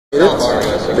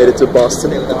Made it to Boston.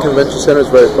 The convention center is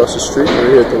right across the street. We're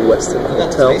here at the Westin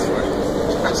Hotel.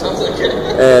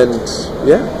 And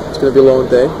yeah, it's going to be a long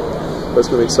day, but it's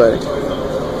going to be exciting.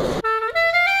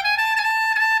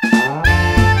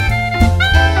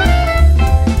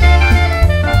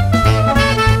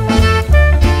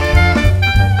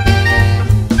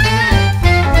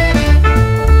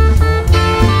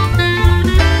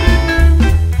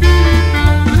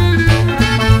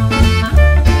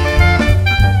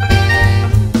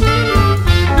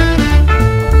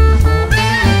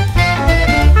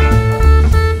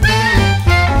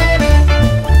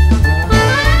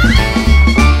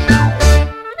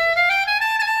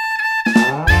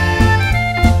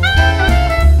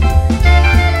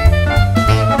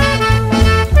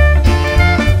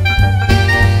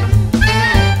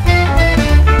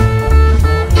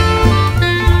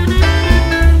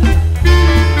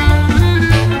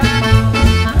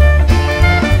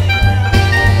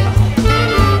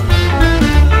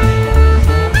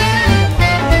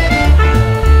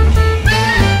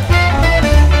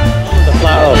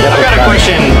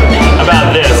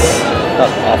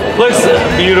 Looks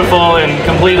beautiful and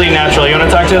completely natural. You want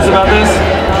to talk to us about this?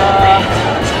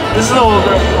 This is an old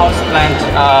house plant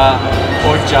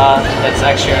oat jar that's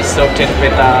actually soaked in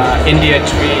with India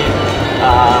tree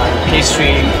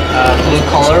pastry blue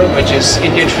color, which is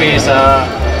India tree is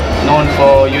known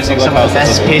for using some of the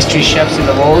best pastry chefs in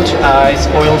the world. It's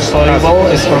oil soluble,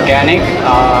 it's organic.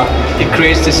 It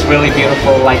creates this really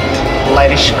beautiful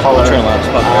lightish color.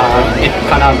 It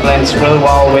kind of blends really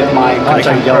well with my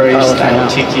contemporary style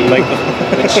tiki,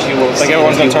 which you will see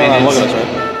everyone's going to turn around and look at us,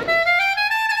 right?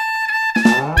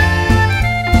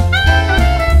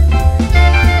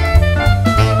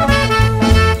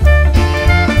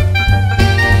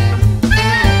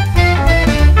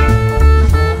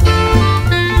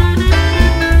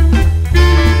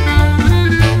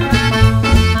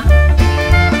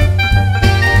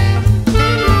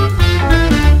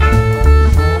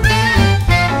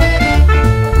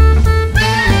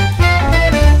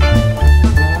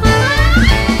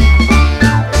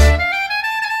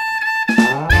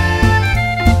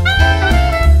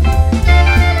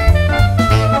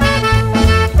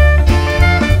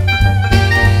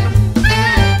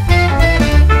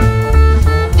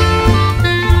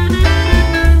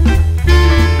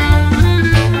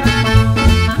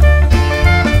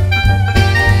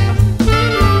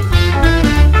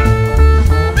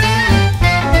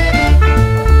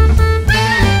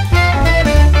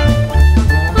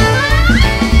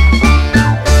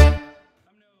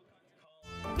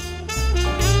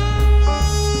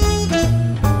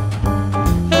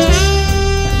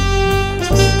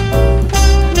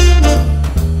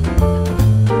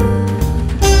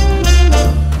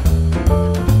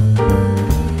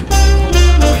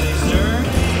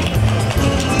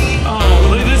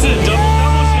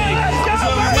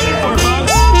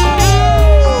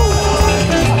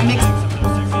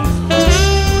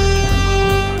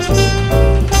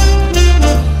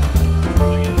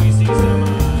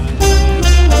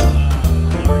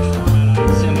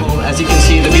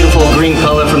 Green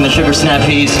color from the sugar snap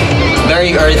peas,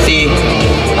 very earthy,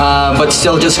 but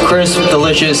still just crisp,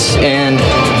 delicious, and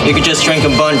you could just drink a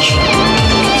bunch.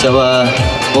 So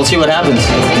we'll see what happens.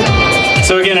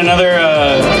 So again, another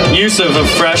use of a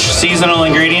fresh seasonal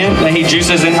ingredient that he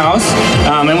juices in-house.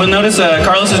 And we'll notice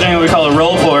Carlos is doing what we call a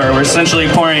roll pour. We're essentially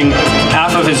pouring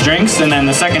half of his drinks and then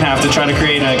the second half to try to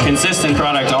create a consistent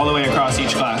product all the way across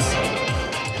each glass.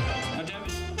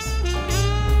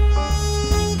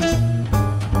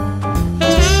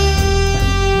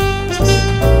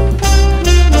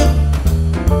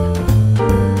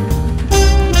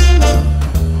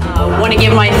 I want to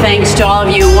give my thanks to all of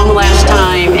you one last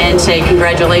time and say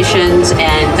congratulations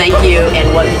and thank you and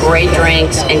what great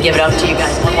drinks, and give it up to you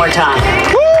guys one more time.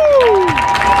 Woo!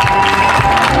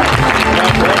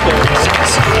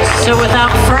 So without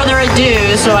further ado,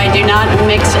 so I do not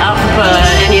mix up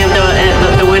any of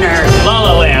the winner. La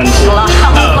La Land. La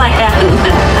La Land.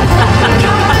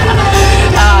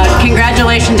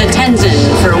 Congratulations to Tenzin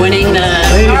for winning the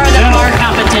bar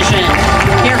competition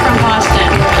here from Boston.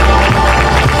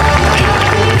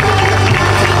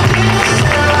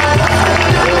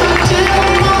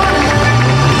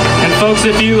 Folks,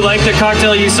 if you like the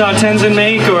cocktail you saw Tenzin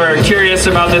make or are curious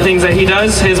about the things that he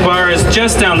does, his bar is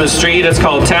just down the street. It's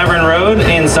called Tavern Road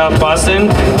in South Boston,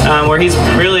 where he's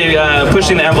really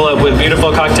pushing the envelope with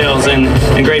beautiful cocktails and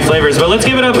great flavors. But let's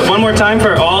give it up one more time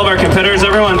for all of our competitors.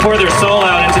 Everyone pour their soul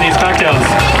out into these cocktails.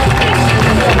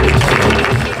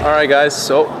 All right, guys,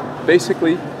 so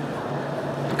basically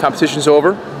the competition's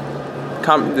over.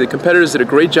 The competitors did a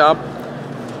great job,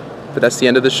 but that's the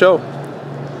end of the show.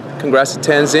 Congrats to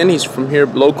Tenzin. He's from here,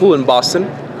 local in Boston.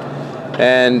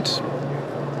 And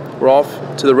we're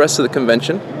off to the rest of the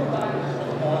convention.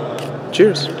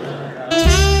 Cheers.